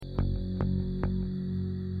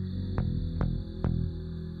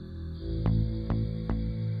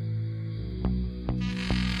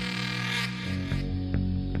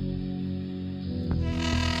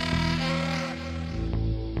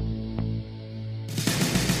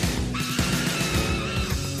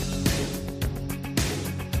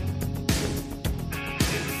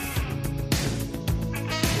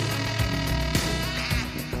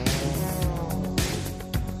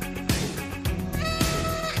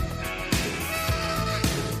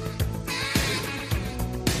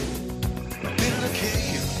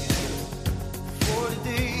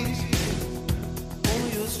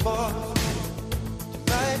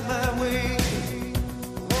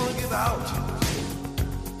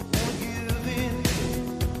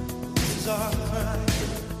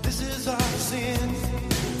sin,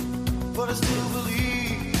 but I still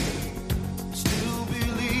believe through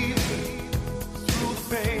the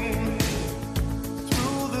pain,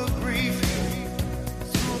 through the grief,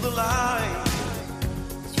 through the light,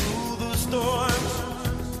 through the storms,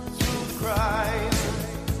 through the cries,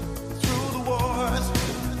 through the wars.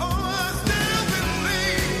 Oh, I still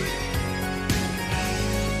believe.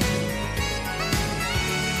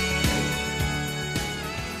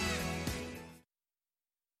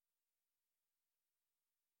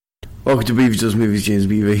 Welcome to Beaver Does Movies. James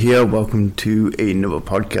Beaver here. Welcome to another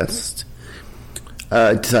podcast.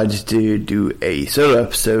 Decided to do a solo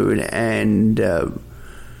episode, and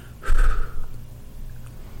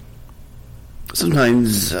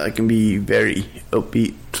sometimes I can be very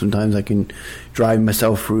upbeat. Sometimes I can drive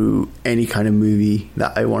myself through any kind of movie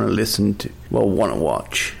that I want to listen to, want to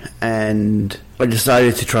watch. And I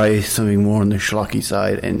decided to try something more on the schlocky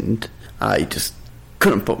side, and I just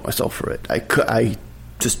couldn't put myself through it. I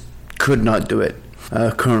just could not do it.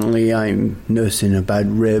 Currently I'm nursing a bad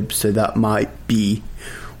rib, so that might be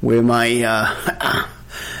where my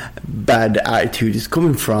bad attitude is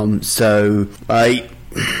coming from. So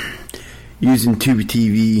using Tubi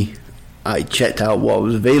TV, I checked out what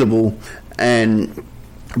was available, and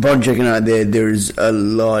upon checking out there's a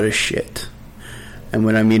lot of shit. And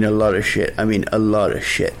when I mean a lot of shit, I mean a lot of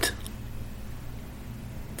shit.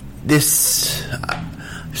 This,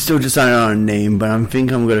 I'm still deciding on a name, but I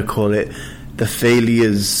think I'm going to call it the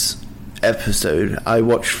Failures episode. I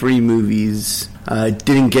watched 3 movies. I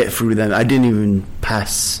didn't get through them. I didn't even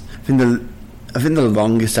pass. I think the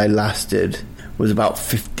longest I lasted was about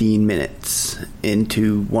 15 minutes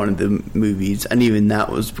into one of the movies, and even that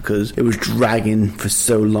was because it was dragging for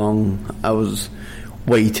so long. I was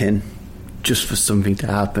waiting just for something to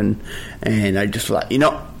happen, and I just like,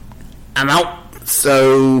 I'm out.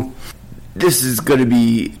 So this is going to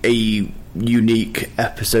be a unique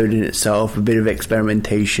episode in itself, a bit of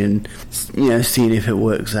experimentation, seeing if it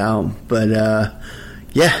works out. But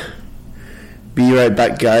yeah, be right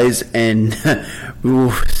back, guys, and we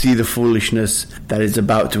will see the foolishness that is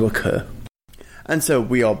about to occur. And so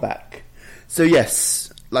we are back. So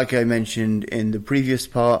yes, like I mentioned in the previous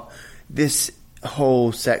part, this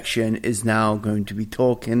whole section is now going to be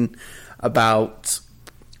talking about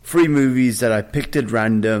 3 movies that I picked at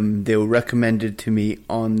random. They were recommended to me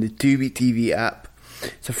on the Tubi TV app.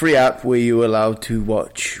 It's a free app where you're allowed to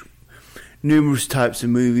watch numerous types of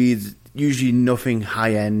movies, usually nothing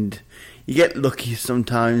high-end. You get lucky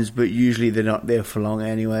sometimes, but usually they're not there for long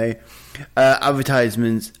anyway.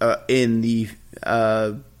 Advertisements are in the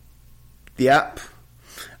app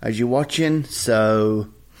as you're watching, so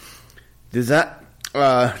there's that.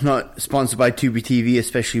 Not sponsored by Tubi TV,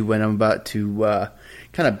 especially when I'm about to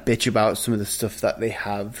kind of bitch about some of the stuff that they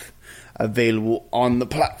have available on the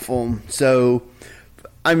platform. So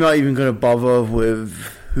I'm not even going to bother with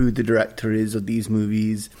who the director is of these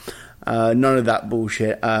movies. None of that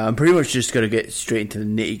bullshit. I'm pretty much just going to get straight into the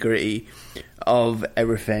nitty gritty of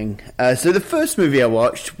everything. So the first movie I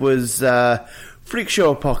watched was Freak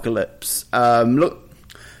Show Apocalypse. Look,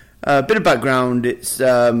 a bit of background. It's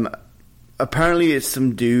apparently it's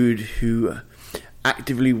some dude who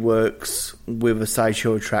actively works with a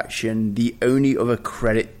sideshow attraction. The only other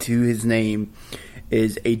credit to his name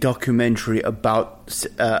is a documentary about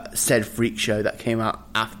said freak show that came out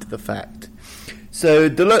after the fact. So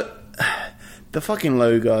the fucking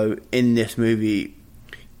logo in this movie,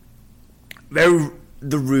 very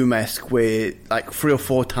The Room-esque, where like 3 or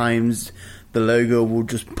 4 times the logo will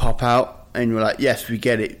just pop out and we're like, yes, we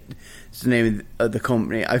get it. It's the name of the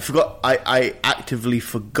company. I actively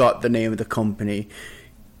forgot the name of the company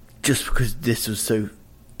just because this was so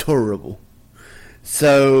terrible.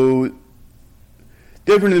 So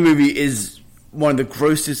the opening of the movie is one of the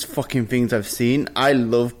grossest fucking things I've seen. I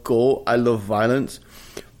love gore, I love violence,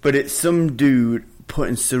 but it's some dude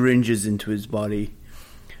putting syringes into his body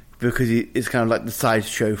because it's kind of like the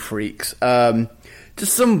sideshow freaks.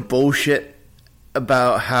 Just some bullshit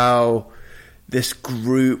about how this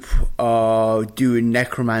group are doing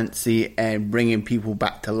necromancy and bringing people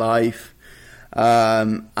back to life.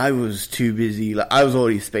 I was too busy. I was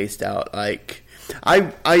already spaced out. I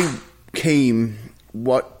came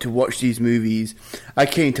to watch these movies. I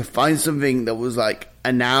came to find something that was like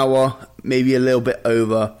an hour, maybe a little bit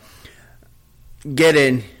over. Get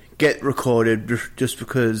in, get recorded, just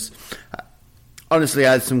because honestly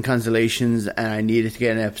I had some cancellations and I needed to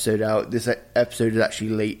get an episode out. This episode is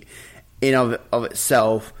actually late in of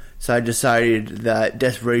itself, so I decided that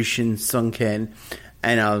desperation sunk in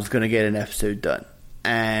and I was going to get an episode done.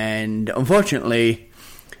 And unfortunately,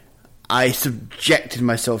 I subjected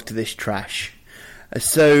myself to this trash.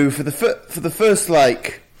 So for the first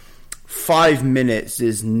like 5 minutes,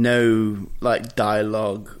 there's no like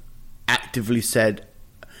dialogue actively said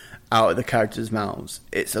out of the characters' mouths.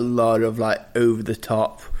 It's a lot of like over the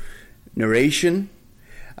top narration.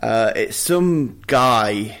 It's some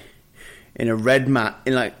guy in a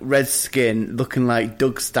red skin, looking like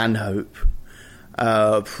Doug Stanhope,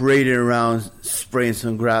 parading around spraying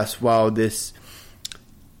some grass while this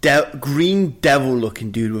green devil looking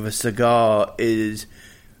dude with a cigar is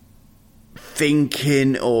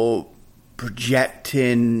thinking or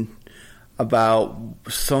projecting about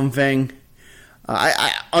something.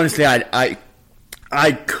 I honestly,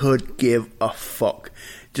 I could give a fuck.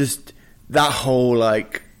 Just that whole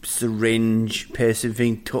like syringe piercing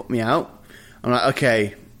thing took me out. I'm like,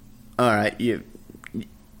 okay, all right,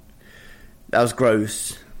 that was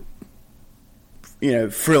gross.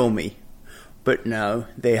 Thrill me. But no,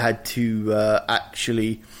 they had to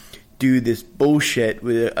actually do this bullshit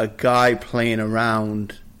with a guy playing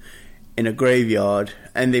around in a graveyard,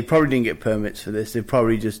 and they probably didn't get permits for this. They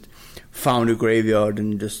probably just found a graveyard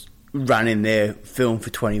and just ran in there, filmed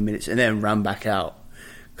for 20 minutes, and then ran back out.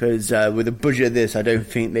 Because with the budget of this, I don't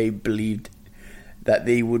think they believed that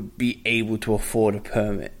they would be able to afford a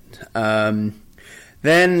permit.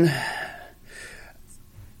 Then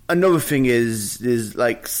another thing is there's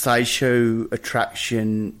like sideshow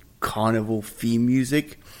attraction carnival theme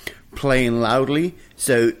music playing loudly.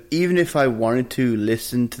 So even if I wanted to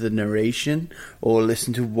listen to the narration or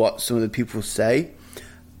listen to what some of the people say,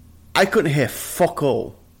 I couldn't hear fuck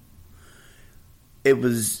all. I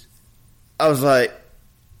was like,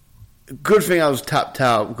 good thing I was tapped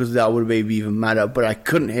out, because that would have made me even madder, but I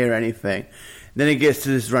couldn't hear anything. Then it gets to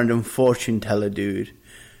this random fortune teller dude,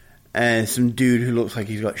 and some dude who looks like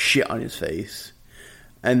he's got shit on his face.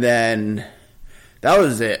 And then that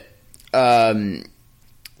was it.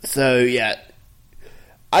 So yeah,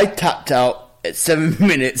 I tapped out at 7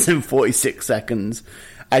 minutes and 46 seconds.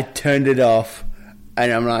 I turned it off,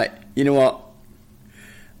 and I'm like, you know what?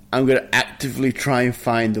 I'm going to actively try and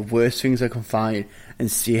find the worst things I can find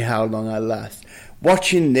and see how long I last.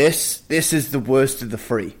 Watching this is the worst of the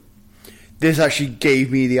three. This actually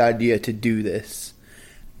gave me the idea to do this.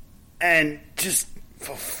 And just,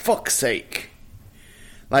 for fuck's sake.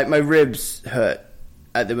 Like, my ribs hurt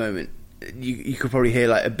at the moment. You could probably hear,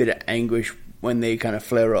 like, a bit of anguish when they kind of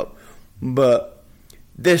flare up. But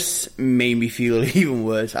this made me feel even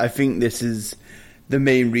worse. I think this is the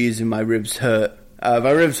main reason my ribs hurt.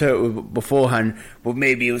 My ribs hurt beforehand, but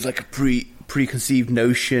maybe it was like a preconceived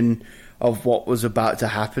notion of what was about to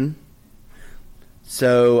happen.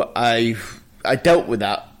 So I dealt with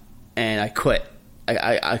that, and I quit.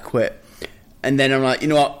 I quit. And then I'm like, you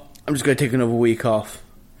know what? I'm just going to take another week off.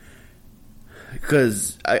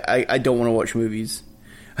 Because I don't want to watch movies.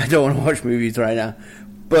 I don't want to watch movies right now.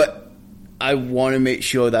 But I want to make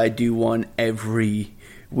sure that I do one every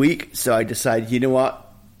week. So I decided, you know what?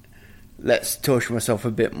 Let's torture myself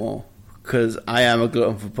a bit more. Because I am a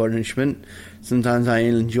glutton for punishment. Sometimes I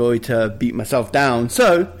enjoy to beat myself down.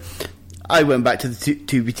 So I went back to the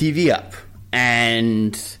Tubi TV app.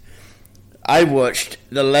 And I watched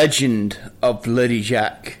The Legend of Bloody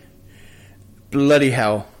Jack. Bloody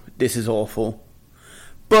hell, this is awful.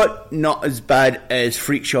 But not as bad as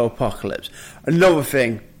Freak Show Apocalypse. Another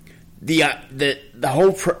thing, the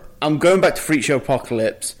whole I'm going back to Freak Show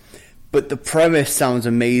Apocalypse, but the premise sounds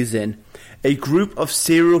amazing. A group of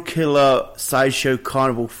serial killer sideshow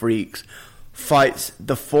carnival freaks fights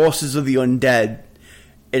the forces of the undead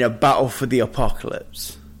in a battle for the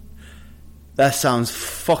apocalypse. That sounds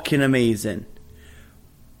fucking amazing.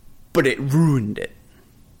 But it ruined it.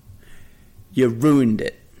 You ruined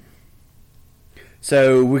it.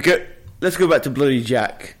 So let's go back to Bloody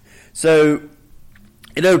Jack. So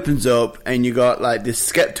it opens up and you got like this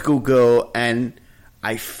skeptical girl and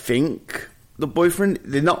I think the boyfriend.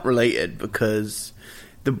 They're not related because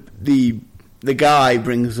the guy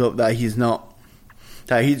brings up that he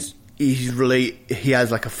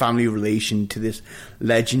has like a family relation to this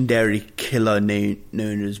legendary killer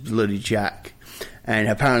known as Bloody Jack. And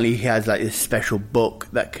apparently he has like this special book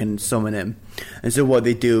that can summon him. And so what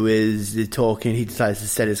they do is they're talking, he decides to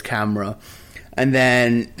set his camera. And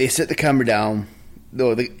then they set the camera down.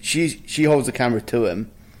 She holds the camera to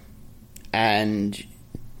him. And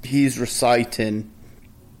he's reciting,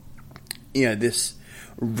 this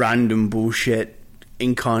random bullshit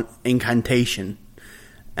incantation.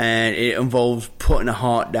 And it involves putting a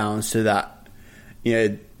heart down so that,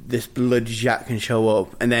 this Bloody Jack can show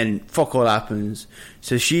up, and then fuck all happens.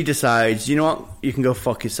 So she decides, you know what, you can go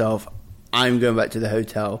fuck yourself. I'm going back to the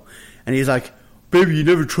hotel. And he's like, baby, you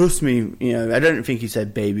never trust me. I don't think he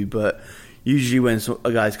said baby, but Usually when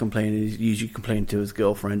a guy's complaining, he's usually complaining to his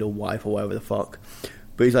girlfriend or wife or whatever the fuck.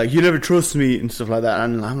 But he's like, you never trust me and stuff like that.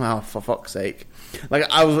 And I'm like, oh, for fuck's sake. Like,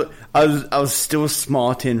 I was still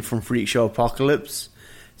smarting from Freak Show Apocalypse.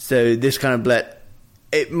 So this kind of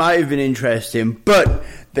it might have been interesting. But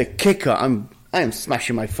the kicker, I am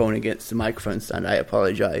smashing my phone against the microphone stand. I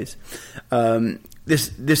apologise.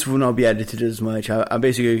 This will not be edited as much. I'm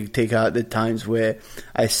basically going to take out the times where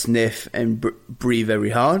I sniff and breathe very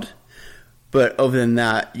hard. But other than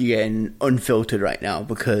that, you're getting unfiltered right now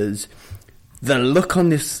because the look on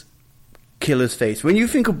this killer's face. When you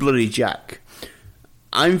think of Bloody Jack,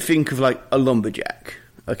 I'm think of like a lumberjack.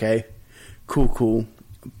 Okay, cool.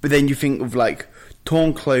 But then you think of like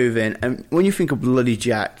torn clothing, and when you think of Bloody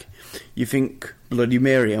Jack, you think Bloody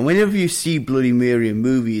Mary. And whenever you see Bloody Mary in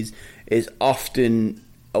movies, it's often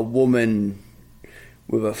a woman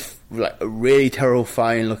with a really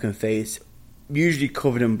terrifying looking face, usually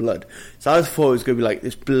covered in blood. So I thought it was going to be like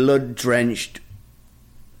this blood-drenched,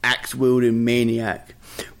 axe-wielding maniac.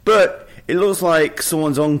 But it looks like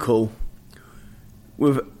someone's uncle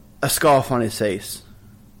with a scarf on his face.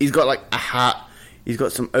 He's got like a hat, he's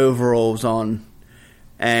got some overalls on,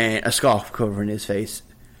 and a scarf covering his face.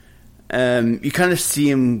 You kind of see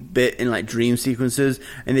him a bit in like dream sequences,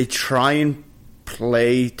 and they try and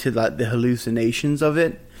play to like the hallucinations of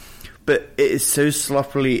it, but it is so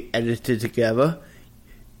sloppily edited together.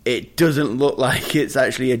 It doesn't look like it's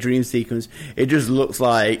actually a dream sequence. It just looks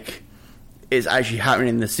like it's actually happening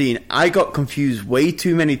in the scene. I got confused way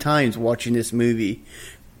too many times watching this movie.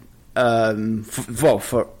 I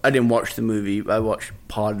didn't watch the movie. I watched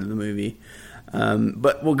part of the movie.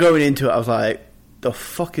 But going into it, I was like, the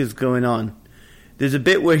fuck is going on? There's a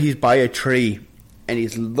bit where he's by a tree and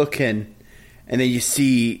he's looking, and then you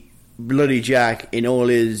see Bloody Jack in all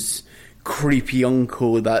his creepy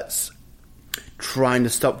uncle that's trying to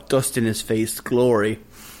stop dust in his face glory,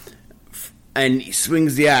 and he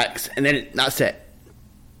swings the axe, and then that's it.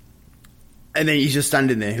 And then he's just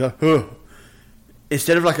standing there. He's like, oh.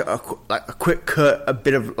 Instead of like a quick cut, a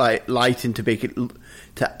bit of like lighting to make it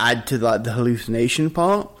to add to like the hallucination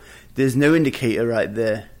part. There's no indicator right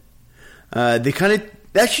there. They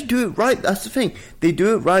actually do it right. That's the thing. They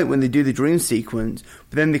do it right when they do the dream sequence,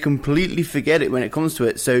 but then they completely forget it when it comes to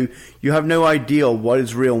it. So you have no idea what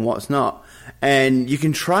is real and what's not. And you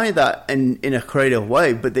can try that in a creative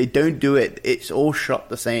way, but they don't do it. It's all shot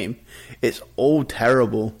the same. It's all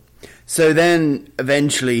terrible. So then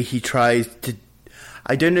eventually he tries to...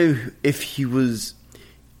 I don't know if he was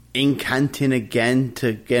incanting again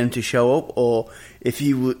to get him to show up, or if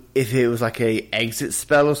it was like a exit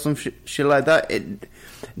spell or some shit like that. It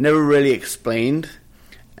never really explained.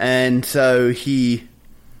 And so he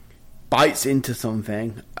bites into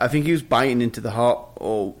something. I think he was biting into the heart,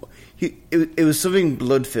 or it was something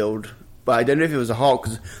blood filled, but I don't know if it was a heart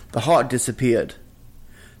because the heart disappeared.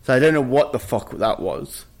 So I don't know what the fuck that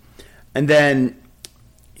was. And then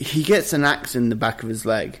he gets an axe in the back of his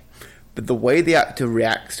leg. But the way the actor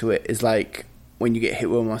reacts to it is like when you get hit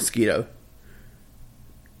with a mosquito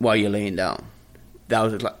while you're laying down. That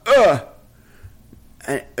was like, ugh!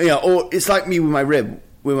 And, or it's like me with my rib.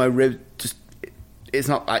 With my rib, just it's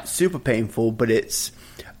not like super painful, but it's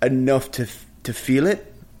enough to feel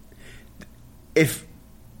it. If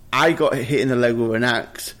I got hit in the leg with an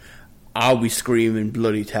axe, I'll be screaming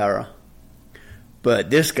bloody terror. But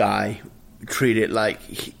this guy treated it like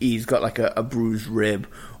he's got like a bruised rib,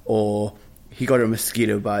 or he got a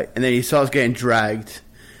mosquito bite, and then he starts getting dragged,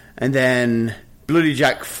 and then Bloody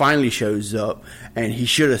Jack finally shows up, and he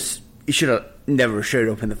should have never showed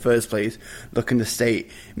up in the first place. Looking the state,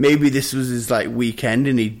 maybe this was his like weekend,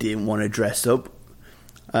 and he didn't want to dress up.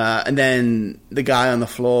 And then the guy on the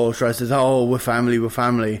floor tries to say, "Oh, we're family, we're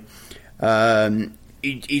family."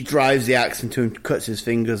 He drives the axe into him, cuts his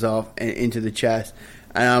fingers off into the chest,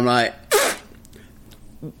 and I'm like.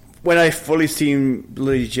 When I fully seen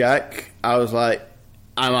Bloody Jack, I was like,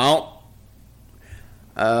 I'm out.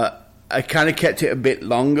 I kind of kept it a bit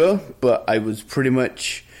longer, but I was pretty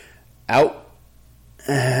much out.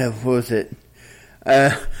 What was it?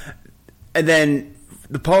 And then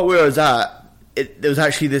the part where I was at, there was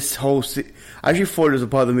actually this whole... I actually thought it was a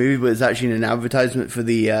part of the movie, but it's actually an advertisement for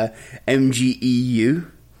the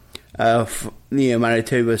MGEU,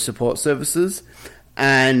 Manitoba Support Services.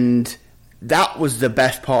 And... that was the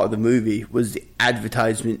best part of the movie, was the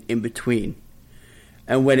advertisement in between.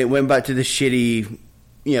 And when it went back to the shitty,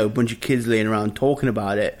 bunch of kids laying around talking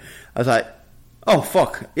about it, I was like, oh,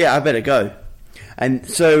 fuck, yeah, I better go. And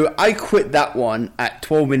so I quit that one at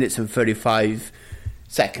 12 minutes and 35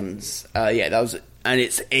 seconds. That was... and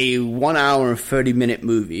it's a 1 hour and 30 minute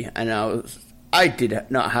movie. And I did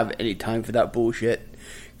not have any time for that bullshit.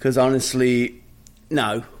 Because honestly,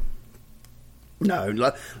 no.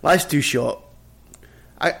 Life's too short.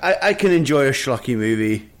 I can enjoy a schlocky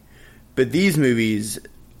movie, but these movies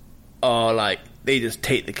are like, they just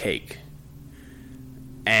take the cake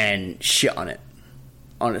and shit on it,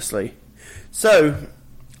 honestly. So,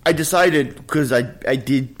 I decided, because I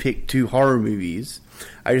did pick 2 horror movies,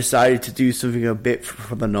 I decided to do something a bit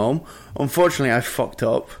for the norm. Unfortunately, I fucked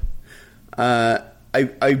up. I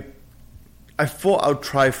thought I'd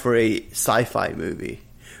try for a sci-fi movie,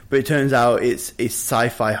 but it turns out it's a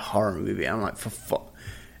sci-fi horror movie. I'm like, for fuck.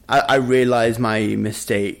 I realized my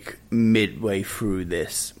mistake midway through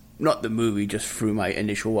this. Not the movie, just through my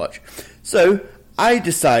initial watch. So, I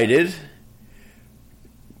decided,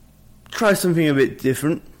 try something a bit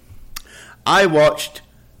different. I watched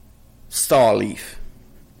Starleaf.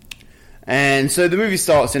 And so the movie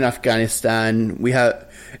starts in Afghanistan.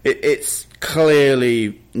 It's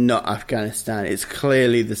clearly not Afghanistan. It's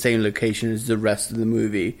clearly the same location as the rest of the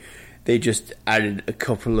movie. They just added a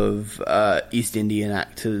couple of East Indian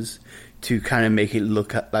actors to kind of make it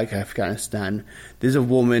look like Afghanistan. There's a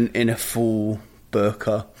woman in a full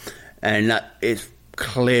burqa, and that is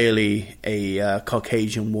clearly a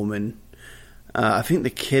Caucasian woman. I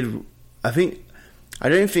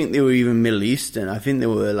don't think they were even Middle Eastern. I think they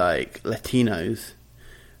were like Latinos,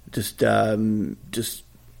 just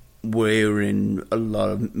wearing a lot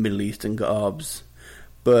of Middle Eastern garbs.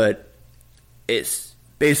 But it's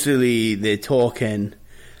basically, they're talking,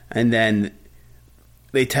 and then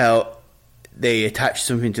they attach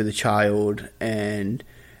something to the child, and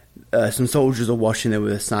some soldiers are watching them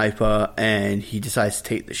with a sniper, and he decides to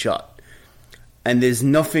take the shot. And there's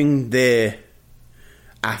nothing there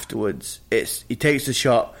afterwards. He takes the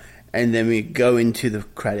shot, and then we go into the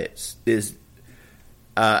credits.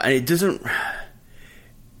 And it doesn't.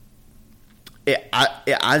 It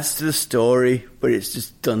adds to the story, but it's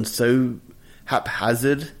just done so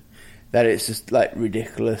haphazard that it's just like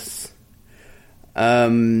ridiculous.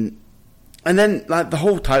 And then like the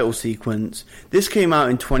whole title sequence. This came out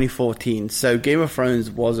in 2014, so Game of Thrones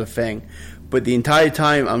was a thing. But the entire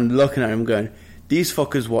time I'm looking at them going, these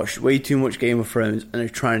fuckers watched way too much Game of Thrones and are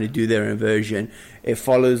trying to do their own version. It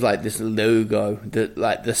follows like this logo, the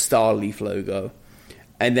Starleaf logo.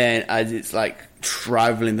 And then as it's like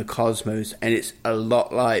traveling the cosmos, and it's a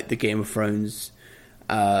lot like the Game of Thrones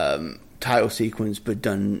title sequence, but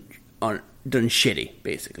done shitty,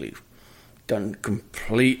 basically. Done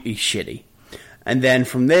completely shitty. And then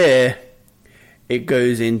from there, it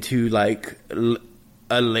goes into like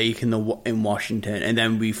a lake in Washington, and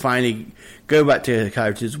then we finally go back to the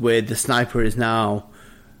characters where the sniper is now.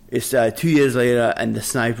 It's 2 years later, and the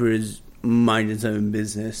sniper is minding his own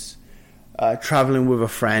business, traveling with a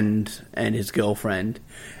friend and his girlfriend.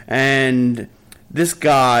 And this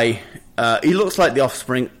guy, he looks like the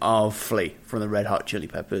offspring of Flea from the Red Hot Chili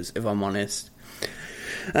Peppers, if I'm honest.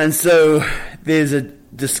 And so there's a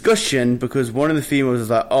discussion because one of the females is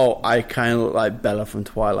like, oh, I kind of look like Bella from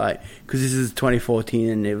Twilight, because this is 2014,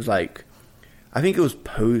 and it was like, I think it was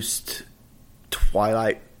post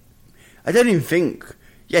Twilight. I don't even think,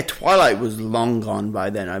 Twilight was long gone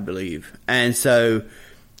by then, I believe. And so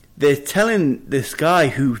they're telling this guy,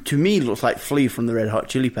 who to me looks like Flea from the Red Hot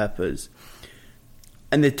Chili Peppers,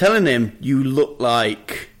 and they're telling him, you look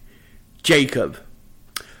like Jacob.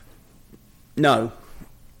 No.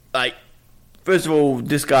 Like, first of all,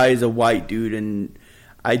 this guy is a white dude, and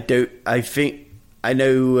I don't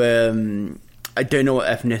know what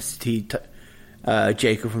ethnicity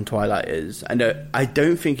Jacob from Twilight is. I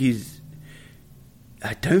don't think he's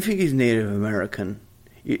Native American,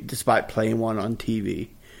 despite playing one on TV.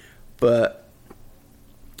 But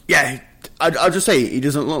yeah, I'll just say he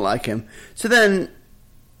doesn't look like him. So then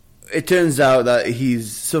it turns out that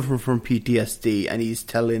he's suffering from PTSD, and he's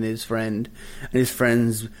telling his friend, and his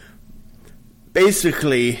friend's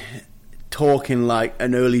basically talking like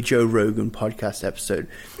an early Joe Rogan podcast episode.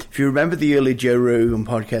 If you remember the early Joe Rogan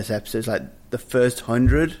podcast episodes, like the first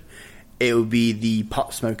 100, it would be the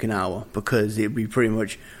pot smoking hour, because it would be pretty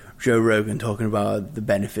much Joe Rogan talking about the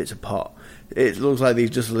benefits of pot. It looks like they've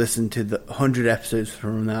just listened to the 100 episodes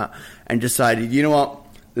from that and decided, you know what,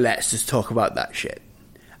 let's just talk about that shit.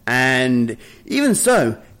 And even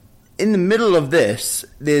so, in the middle of this,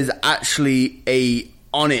 there's actually a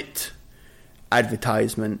Onnit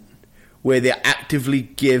advertisement where they actively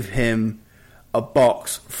give him a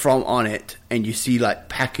box from Onnit, and you see like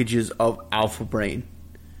packages of Alpha Brain.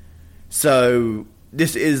 So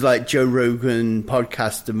this is like Joe Rogan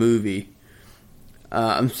podcast, the movie.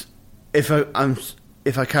 If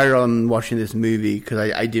I carry on watching this movie,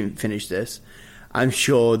 because I didn't finish this, I'm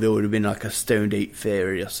sure there would have been like a Stone Date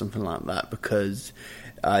theory or something like that, because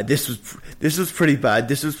this was pretty bad.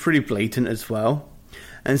 This was pretty blatant as well.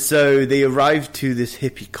 And so they arrived to this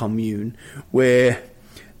hippie commune where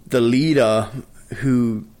the leader,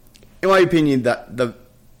 who, in my opinion, that the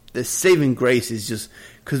saving grace is just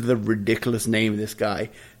because of the ridiculous name of this guy,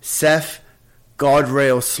 Seth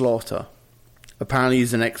Guardrail Slaughter. Apparently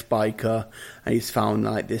he's an ex-biker, and he's found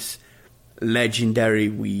like this legendary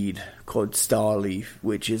weed called Starleaf,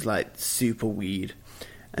 which is like super weed.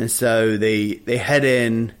 And so they head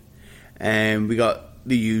in, and we got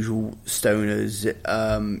the usual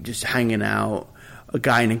stoners just hanging out, a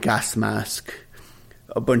guy in a gas mask,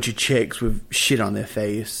 a bunch of chicks with shit on their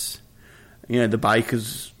face, the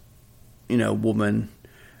bikers, woman,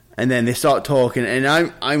 and then they start talking, and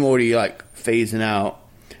I'm already like phasing out,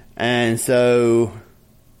 and so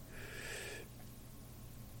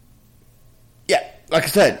yeah, like I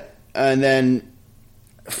said, and then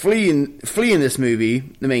Flea in this movie,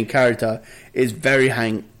 the main character, is very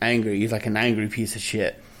angry. He's like an angry piece of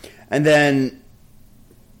shit. And then,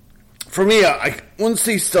 for me, once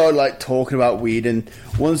they start like talking about weed, and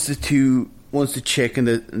once the chick and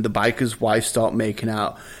the biker's wife start making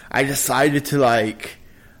out, I decided to like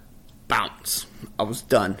bounce. I was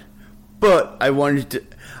done. But I wanted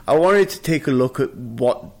to take a look at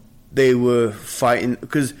what they were fighting,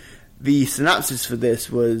 because the synopsis for this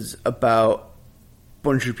was about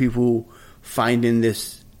bunch of people finding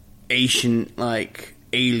this ancient like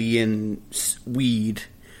alien weed,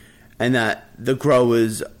 and that the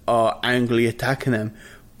growers are angrily attacking them.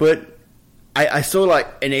 But I saw like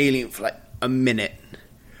an alien for like a minute,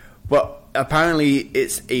 but apparently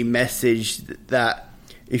it's a message that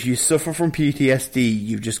if you suffer from PTSD,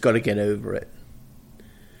 you've just got to get over it.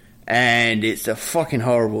 And it's a fucking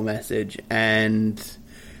horrible message, and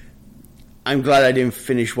I'm glad I didn't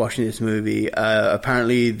finish watching this movie.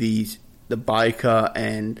 Apparently, the biker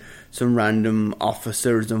and some random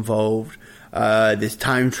officers involved. There's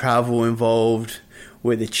time travel involved,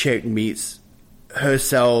 where the chick meets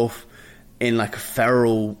herself in like a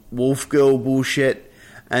feral wolf girl bullshit,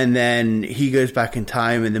 and then he goes back in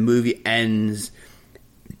time, and the movie ends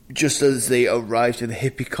just as they arrive to the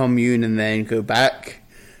hippie commune and then go back.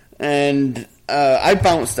 And I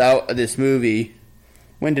bounced out of this movie.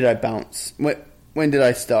 When did I bounce? When did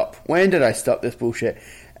I stop? When did I stop this bullshit?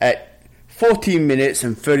 At 14 minutes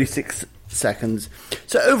and 36 seconds.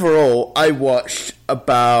 So overall, I watched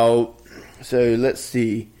about... So let's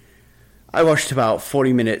see. I watched about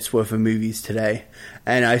 40 minutes worth of movies today.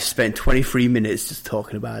 And I spent 23 minutes just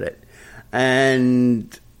talking about it.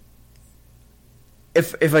 And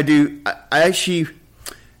if I do... I actually...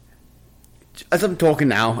 As I'm talking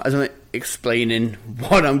now, as I'm explaining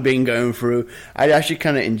what I'm been going through, I actually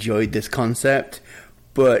kind of enjoyed this concept,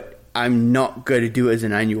 but I'm not going to do it as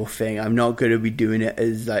an annual thing. I'm not going to be doing it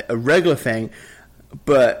as like a regular thing,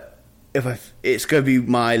 but it's going to be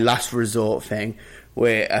my last resort thing,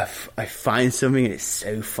 where if I find something and it's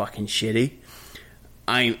so fucking shitty,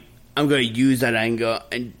 I'm going to use that anger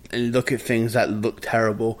and look at things that look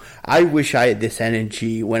terrible. I wish I had this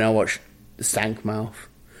energy when I watched Stank Mouth,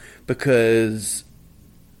 because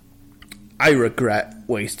I regret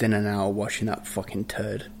wasting an hour watching that fucking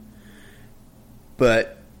turd.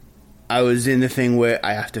 But I was in the thing where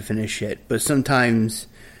I have to finish it. But sometimes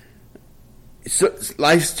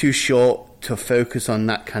life's too short to focus on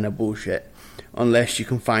that kind of bullshit unless you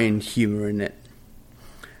can find humor in it.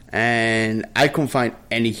 And I couldn't find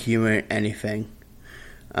any humor in anything.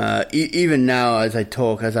 Even now, as I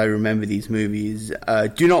talk, as I remember these movies,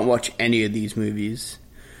 do not watch any of these movies.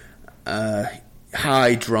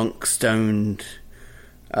 High, drunk, stoned.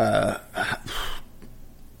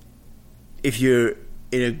 If you're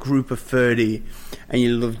in a group of 30 and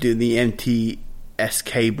you love doing the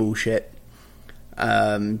MTSK bullshit,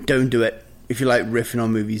 don't do it. If you like riffing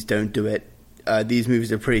on movies, don't do it. These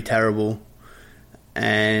movies are pretty terrible.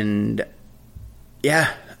 And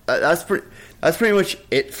yeah, that's pretty much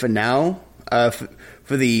it for now.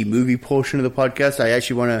 For the movie portion of the podcast, I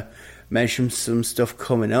actually want to mention some stuff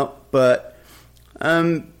coming up, but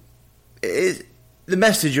the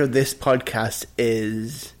message of this podcast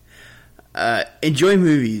is enjoy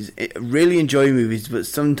movies, really enjoy movies, but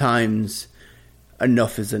sometimes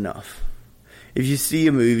enough is enough. If you see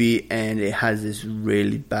a movie and it has this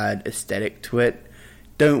really bad aesthetic to it,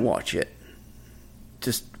 don't watch it.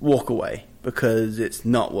 Just walk away, because it's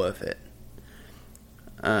not worth it.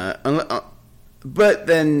 But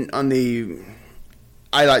then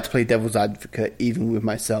I like to play devil's advocate even with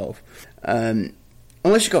myself.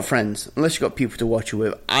 Unless you've got friends, unless you've got people to watch it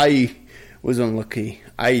with. I was unlucky.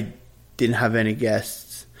 I didn't have any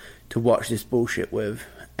guests to watch this bullshit with.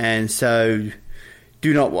 And so,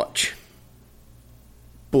 do not watch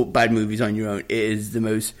bad movies on your own. It is the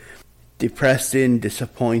most depressing,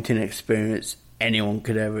 disappointing experience anyone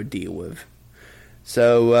could ever deal with.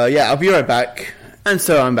 So, yeah, I'll be right back. And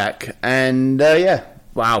so I'm back. And, yeah,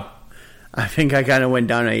 wow. I think I kind of went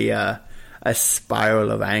down a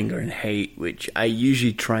spiral of anger and hate, which I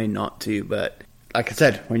usually try not to, but like I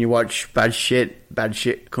said, when you watch bad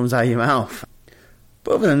shit comes out of your mouth.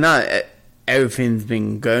 But other than that, everything's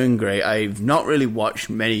been going great. I've not really watched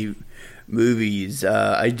many movies.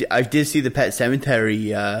 I did see the Pet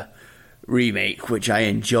Sematary remake, which I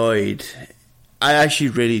enjoyed. I actually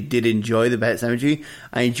really did enjoy the Pet Sematary.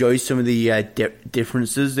 I enjoyed some of the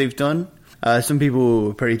differences they've done. Some people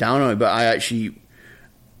were pretty down on it, but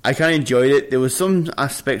I kind of enjoyed it. There were some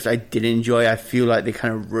aspects I did enjoy. I feel like they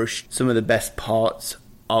kind of rushed some of the best parts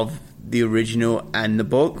of the original and the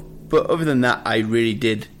book. But other than that, I really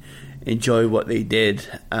did enjoy what they did.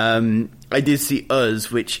 I did see Us,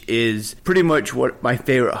 which is pretty much what my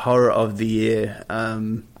favourite horror of the year.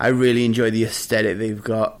 I really enjoy the aesthetic they've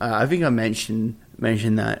got. I think I mentioned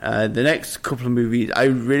that. The next couple of movies, I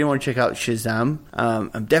really want to check out Shazam.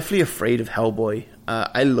 I'm definitely afraid of Hellboy.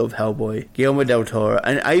 I love Hellboy. Guillermo del Toro.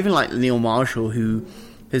 And I even like Neil Marshall, who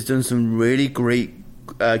has done some really great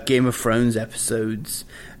Game of Thrones episodes.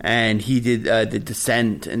 And he did The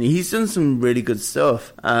Descent. And he's done some really good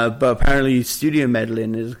stuff. But apparently studio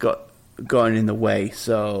meddling has gotten in the way.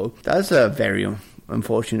 So that's a very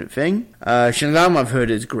unfortunate thing. Shazam, I've heard,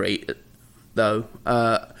 is great, though.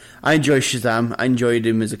 I enjoy Shazam. I enjoyed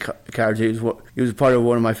him as a character. He was part of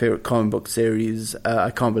one of my favourite comic book series.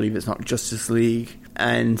 I can't believe it's not Justice League.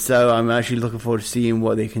 And so I'm actually looking forward to seeing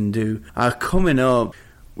what they can do. Coming up,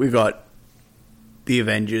 we've got The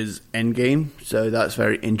Avengers Endgame. So that's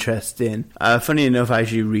very interesting. Funny enough, I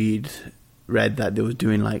actually read that they were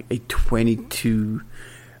doing like a 22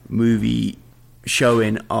 movie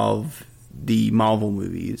showing of the Marvel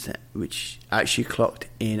movies, which actually clocked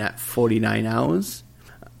in at 49 hours.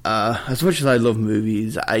 As much as I love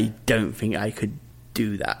movies, I don't think I could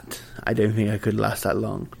do that. I don't think I could last that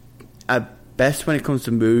long. At best, when it comes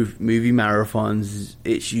to movie marathons,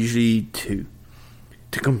 it's usually 2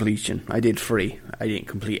 to completion. I did 3. I didn't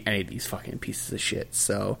complete any of these fucking pieces of shit,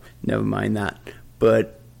 so never mind that.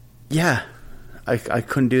 But yeah, I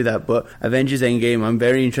couldn't do that. But Avengers Endgame, I'm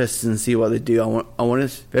very interested in see what they do.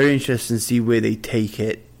 Very interested in see where they take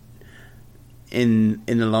it in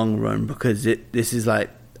the long run, because this is like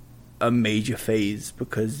a major phase,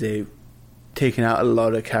 because they've taken out a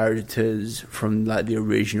lot of characters from like the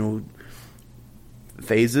original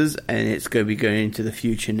phases, and it's going to be going into the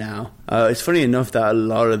future now. It's funny enough that a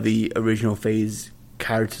lot of the original phase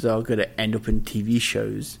characters are going to end up in TV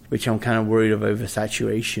shows, which I'm kind of worried of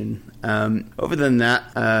oversaturation. Other than that,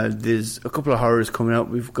 there's a couple of horrors coming up.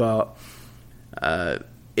 We've got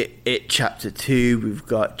It Chapter 2, we've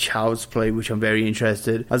got Child's Play, which I'm very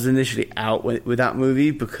interested. I was initially out with that movie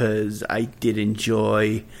because I did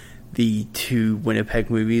enjoy the 2 Winnipeg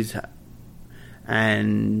movies,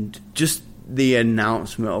 and just the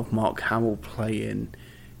announcement of Mark Hamill playing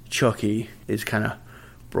Chucky is kind of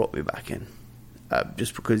brought me back in,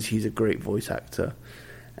 just because he's a great voice actor.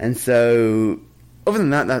 And so other than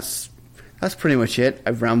that, that's pretty much it.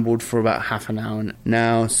 I've rambled for about half an hour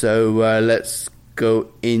now, so let's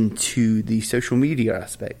go into the social media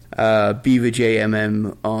aspect.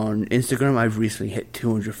 BeaverJMM on Instagram. I've recently hit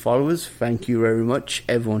 200 followers. Thank you very much,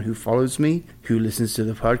 everyone who follows me, who listens to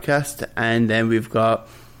the podcast. And then we've got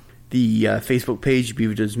the Facebook page,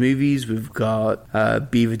 Beaver Does Movies. We've got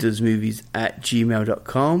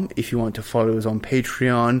beaverdoesmovies@gmail.com. If you want to follow us on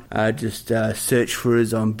Patreon, just search for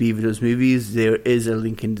us on Beaver Does Movies. There is a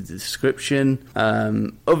link in the description.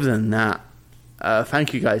 Other than that,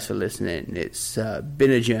 thank you guys for listening. It's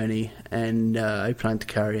been a journey, and I plan to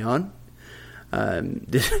carry on.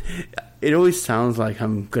 It always sounds like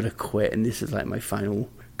I'm going to quit, and this is like my final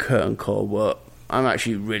curtain call, but I'm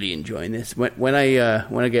actually really enjoying this. When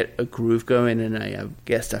I get a groove going and I have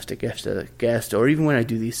guest after guest after guest, or even when I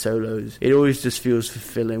do these solos, it always just feels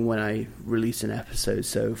fulfilling when I release an episode.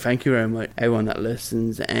 So thank you very much, everyone that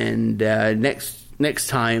listens. And next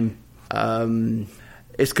time,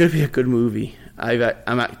 it's going to be a good movie.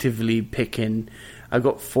 I'm actively picking. I've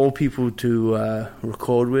got 4 people to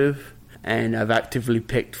record with, and I've actively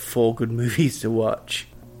picked 4 good movies to watch.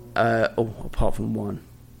 Apart from one.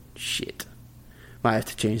 Shit. Might have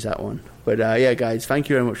to change that one. But yeah, guys, thank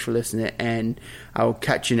you very much for listening, and I'll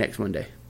catch you next Monday.